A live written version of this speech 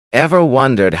Ever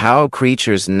wondered how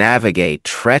creatures navigate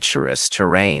treacherous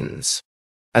terrains?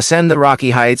 Ascend the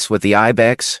rocky heights with the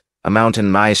Ibex, a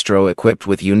mountain maestro equipped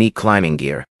with unique climbing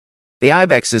gear. The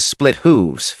Ibex's split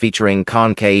hooves, featuring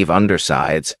concave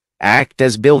undersides, act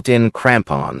as built-in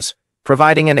crampons,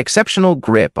 providing an exceptional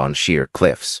grip on sheer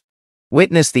cliffs.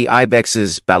 Witness the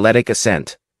Ibex's balletic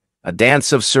ascent, a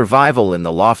dance of survival in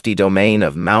the lofty domain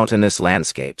of mountainous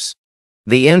landscapes.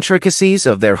 The intricacies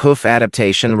of their hoof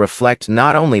adaptation reflect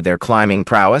not only their climbing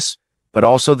prowess, but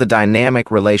also the dynamic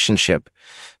relationship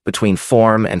between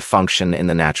form and function in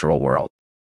the natural world.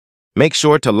 Make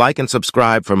sure to like and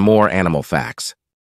subscribe for more animal facts.